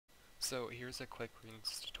So here's a quick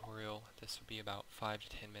wings tutorial. This would be about 5 to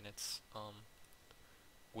 10 minutes.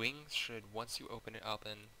 Wings should, once you open it up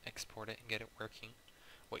and export it and get it working,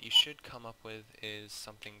 what you should come up with is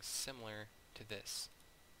something similar to this.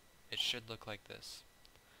 It should look like this.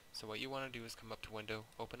 So what you want to do is come up to Window,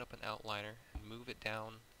 open up an outliner, and move it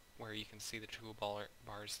down where you can see the toolbar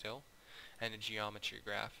still, and a geometry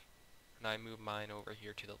graph. And I move mine over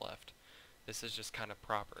here to the left. This is just kind of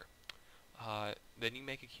proper. Then you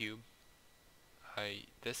make a cube.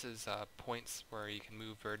 This is points where you can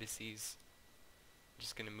move vertices. I'm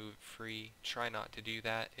just going to move it free. Try not to do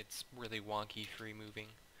that. It's really wonky free moving.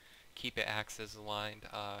 Keep it axis aligned.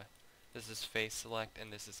 This is face select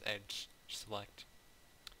and this is edge select.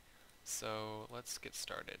 So let's get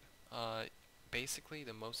started. Basically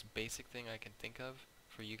the most basic thing I can think of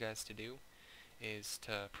for you guys to do is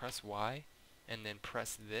to press Y and then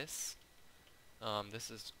press this.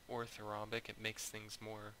 This is orthorhombic. It makes things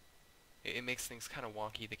more it makes things kind of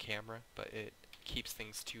wonky, the camera, but it keeps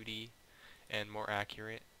things 2D and more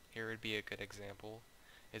accurate. Here would be a good example,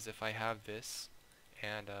 is if I have this,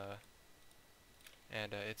 and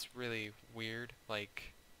it's really weird,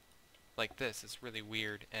 like this. It's really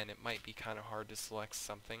weird, and it might be kind of hard to select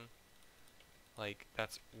something. Like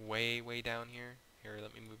that's way down here. Here,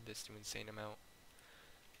 let me move this to insane amount.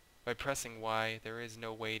 By pressing Y, there is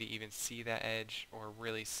no way to even see that edge or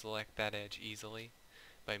really select that edge easily.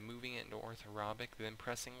 By moving it into orthorhombic, then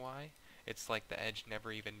pressing Y, it's like the edge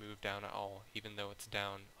never even moved down at all, even though it's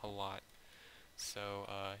down a lot. So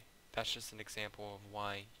that's just an example of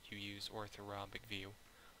why you use orthorhombic view.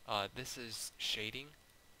 This is shading,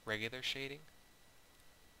 regular shading.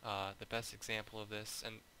 The best example of this,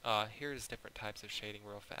 and here's different types of shading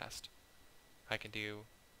real fast. I can do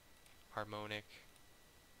harmonic,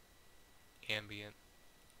 ambient,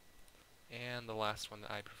 and the last one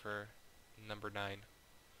that I prefer, number 9.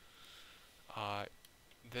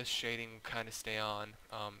 This shading will kind of stay on.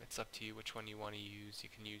 It's up to you which one you want to use. You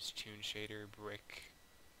can use Toon Shader, Brick,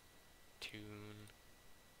 Toon,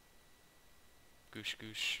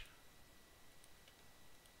 Goosh,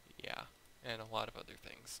 yeah, and a lot of other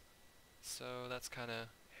things. So that's kind of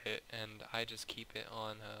it, and I just keep it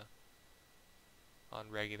on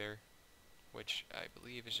regular, which I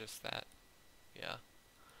believe is just that. Yeah.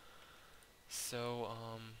 So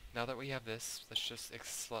now that we have this, let's just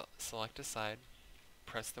select a side,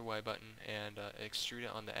 press the Y button, and extrude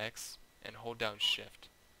it on the X, and hold down Shift.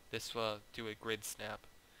 This will do a grid snap.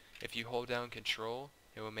 If you hold down Control,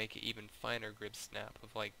 it will make it even finer grid snap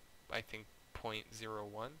of like, I think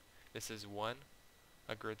 0.01. This is 1,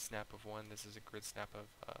 a grid snap of 1. This is a grid snap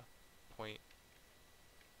of point.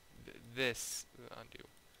 This undo.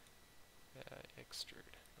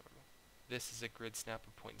 Extrude. Normal. This is a grid snap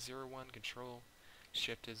of 0.01. Control.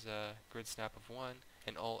 Shift is a grid snap of 1,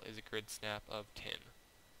 and Alt is a grid snap of 10.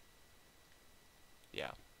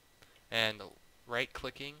 Yeah. And right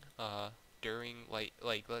clicking during like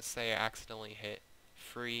let's say I accidentally hit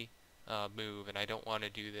free move and I don't want to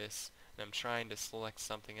do this, and I'm trying to select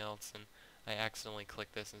something else and I accidentally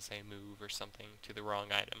click this and say move or something to the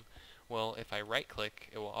wrong item. Well, if I right click,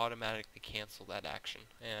 it will automatically cancel that action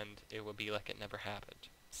and it will be like it never happened.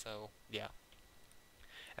 So yeah,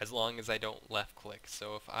 as long as I don't left click.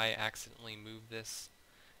 So if I accidentally move this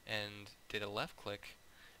and did a left click,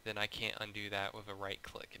 then I can't undo that with a right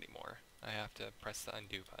click anymore. I have to press the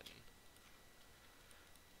undo button.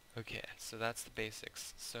 Okay, so that's the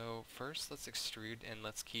basics. So first let's extrude and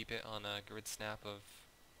let's keep it on a grid snap of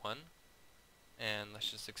 1. And let's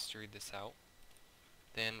just extrude this out.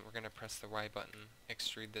 Then we're going to press the Y button,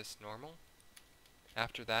 extrude this normal.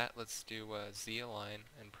 After that, let's do a Z align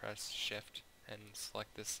and press Shift and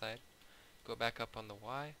select this side. Go back up on the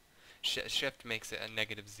Y. Shift makes it a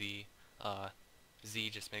negative Z. Z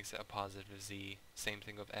just makes it a positive Z. Same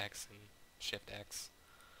thing with X and Shift X.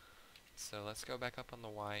 So let's go back up on the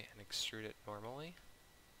Y and extrude it normally.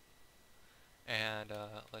 And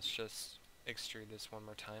let's just extrude this one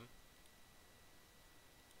more time.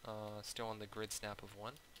 Still on the grid snap of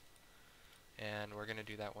 1. And we're going to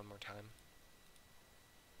do that one more time.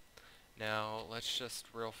 Now let's just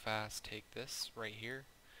real fast take this right here.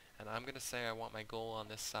 And I'm going to say I want my goal on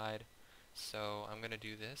this side. So I'm going to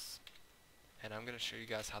do this. And I'm going to show you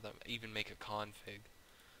guys how to even make a config.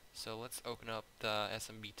 So let's open up the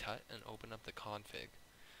SMB tut and open up the config.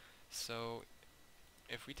 So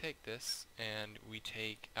if we take this and we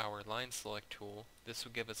take our line select tool, this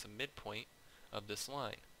will give us a midpoint of this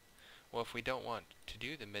line. Well, if we don't want to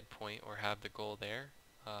do the midpoint or have the goal there,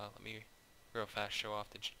 let me real fast show off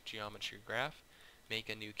the geometry graph. Make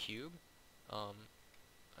a new cube.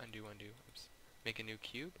 Undo. Oops. Make a new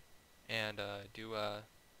cube and do a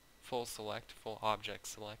full object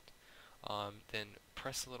select. Then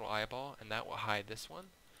press the little eyeball, and that will hide this one.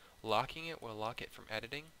 Locking it will lock it from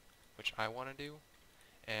editing, which I want to do.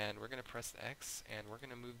 And we're going to press the X, and we're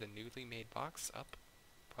going to move the newly made box up,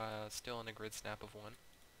 still in a grid snap of 1.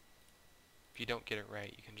 If you don't get it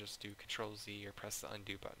right, you can just do Control Z or press the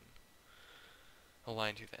undo button.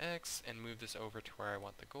 Align to the X, and move this over to where I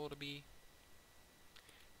want the goal to be.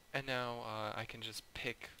 And now I can just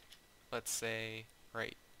pick, let's say,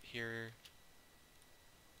 right here,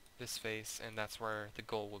 this face, and that's where the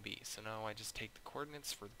goal will be. So now I just take the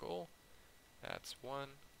coordinates for the goal. That's 1,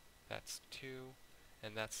 that's 2,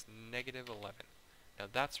 and that's -11. Now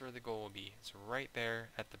that's where the goal will be. It's right there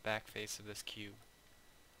at the back face of this cube.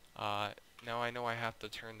 Now I know I have to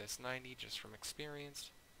turn this 90 just from experience,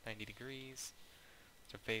 90 degrees,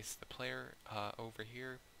 to face the player over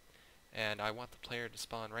here. And I want the player to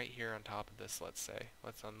spawn right here on top of this, let's say.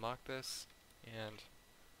 Let's unlock this, and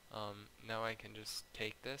now I can just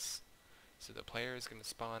take this. So the player is going to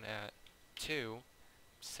spawn at 2.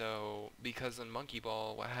 So because in Monkey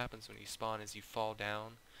Ball, what happens when you spawn is you fall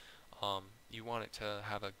down. You want it to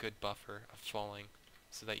have a good buffer of falling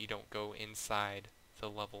so that you don't go inside the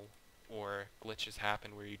level or glitches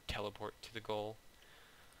happen where you teleport to the goal.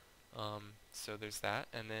 So there's that,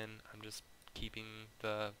 and then I'm just keeping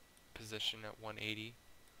the position at 180.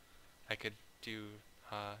 I could do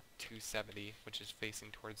 270, which is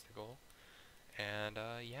facing towards the goal. And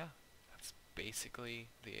yeah, that's basically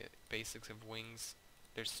the basics of wings.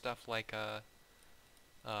 There's stuff like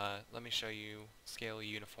let me show you scale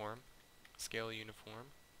uniform. Scale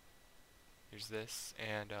uniform. There's this,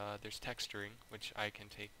 and there's texturing, which I can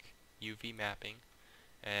take UV mapping,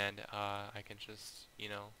 and I can just, you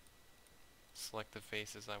know, select the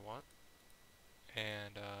faces I want,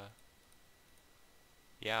 and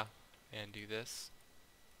yeah, and do this.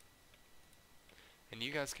 And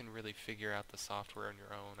you guys can really figure out the software on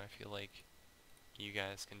your own. I feel like you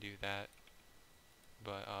guys can do that,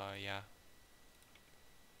 but yeah.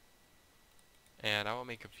 And I will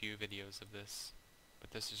make a few videos of this, but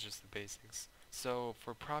this is just the basics. So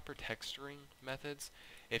for proper texturing methods,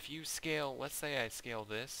 if you scale, let's say I scale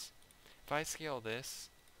this. If I scale this,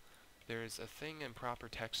 there's a thing in proper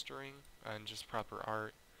texturing and just proper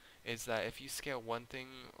art, is that if you scale one thing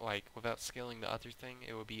like without scaling the other thing,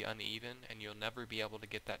 it will be uneven, and you'll never be able to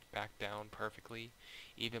get that back down perfectly,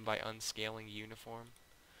 even by unscaling the uniform.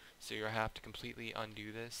 So you'll have to completely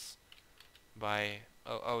undo this by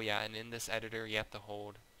oh yeah, and in this editor you have to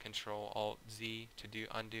hold Control Alt Z to do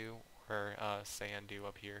undo, or say undo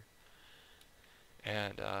up here.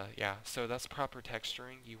 And yeah, so that's proper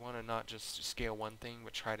texturing. You want to not just scale one thing,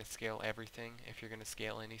 but try to scale everything if you're going to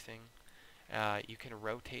scale anything. You can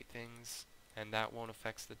rotate things, and that won't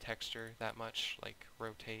affect the texture that much, like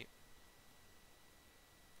rotate.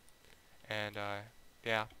 And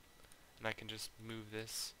yeah, and I can just move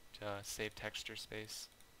this to save texture space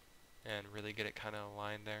and really get it kind of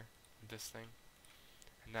aligned there with this thing.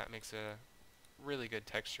 And that makes a really good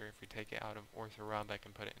texture if we take it out of Orthorhombic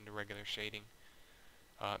and put it into regular shading.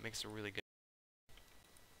 It makes a really good.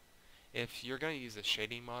 If you're going to use a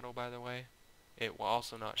shading model, by the way, it will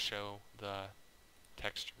also not show the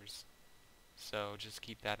textures. So just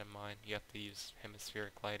keep that in mind. You have to use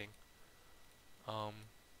hemispheric lighting.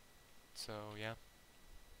 So yeah.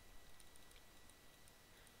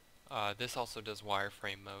 This also does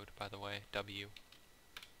wireframe mode, by the way, W.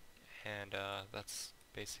 And that's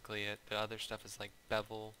basically it. The other stuff is like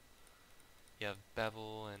Bevel. You have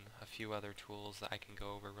Bevel and a few other tools that I can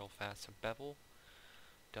go over real fast. So Bevel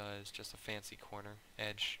does just a fancy corner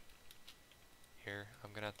edge. Here,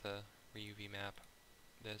 I'm gonna have to re-UV map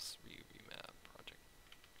this, re-UV map project,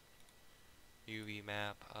 UV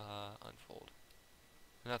map unfold.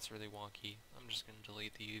 And that's really wonky. I'm just gonna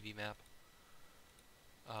delete the UV map.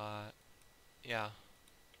 Yeah.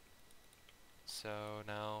 So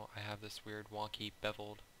now I have this weird wonky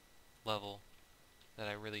beveled level that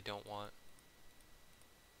I really don't want.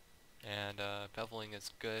 And beveling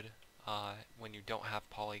is good when you don't have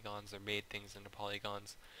polygons or made things into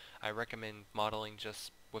polygons. I recommend modeling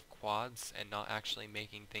just with quads and not actually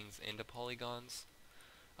making things into polygons.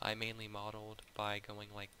 I mainly modeled by going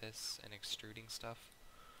like this and extruding stuff,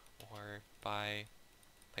 or by,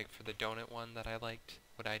 like for the donut one that I liked,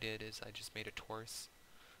 what I did is I just made a torus.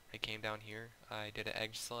 I came down here, I did an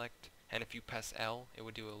edge select, and if you press L, it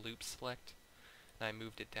would do a loop select, and I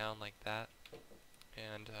moved it down like that,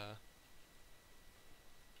 and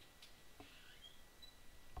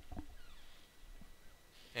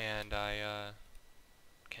I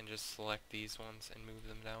can just select these ones and move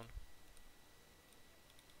them down.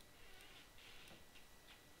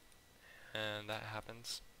 And that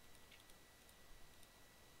happens.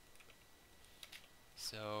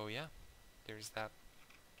 So yeah, there's that.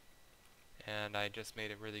 And I just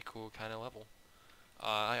made a really cool kind of level.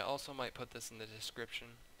 I also might put this in the description.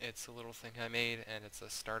 It's a little thing I made, and it's a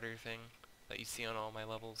starter thing that you see on all my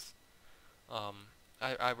levels. Um,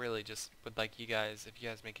 I really just would like you guys, if you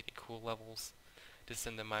guys make any cool levels, to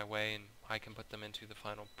send them my way, and I can put them into the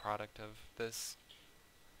final product of this.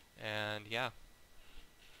 And yeah.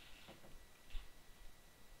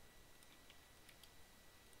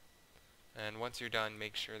 And once you're done,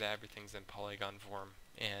 make sure that everything's in polygon form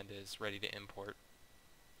and is ready to import.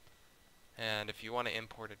 And if you want to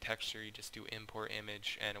import a texture, you just do import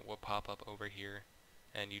image, and it will pop up over here.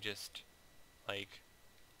 And you just, like,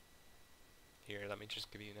 here, let me just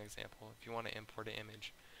give you an example. If you want to import an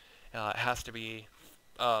image, it has to be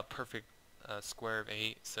a perfect square of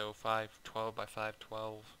 8, so 512 by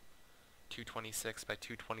 512, 226 by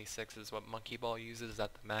 226 is what Monkey Ball uses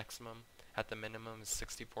at the maximum. At the minimum is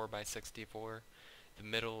 64 by 64. The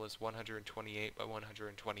middle is 128 by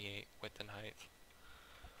 128 width and height.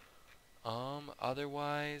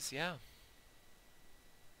 Otherwise, yeah.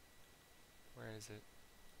 Where is it?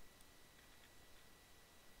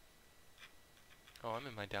 Oh, I'm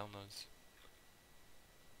in my downloads.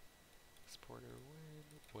 Exporter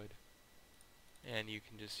wood. And you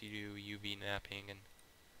can just do UV mapping and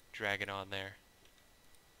drag it on there.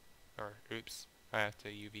 Or, oops, I have to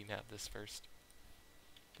UV map this first.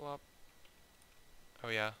 Blop. Oh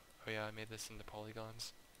yeah, I made this into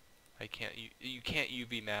polygons. You can't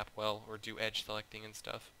UV map well or do edge selecting and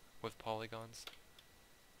stuff with polygons.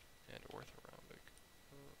 And orthorhombic.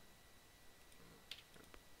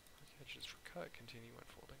 Edges for cut, continue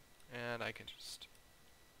unfolding. And I can just,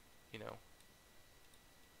 you know,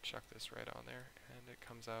 chuck this right on there, and it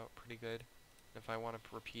comes out pretty good. If I want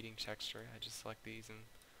a repeating texture, I just select these and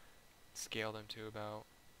scale them to about,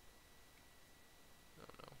 I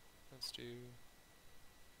don't know, let's do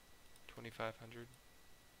 2500.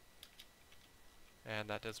 And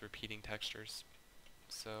that does repeating textures.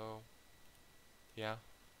 So, yeah,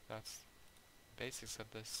 that's the basics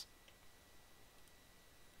of this.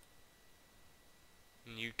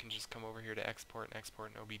 And you can just come over here to export and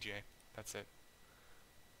export in OBJ. That's it.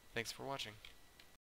 Thanks for watching.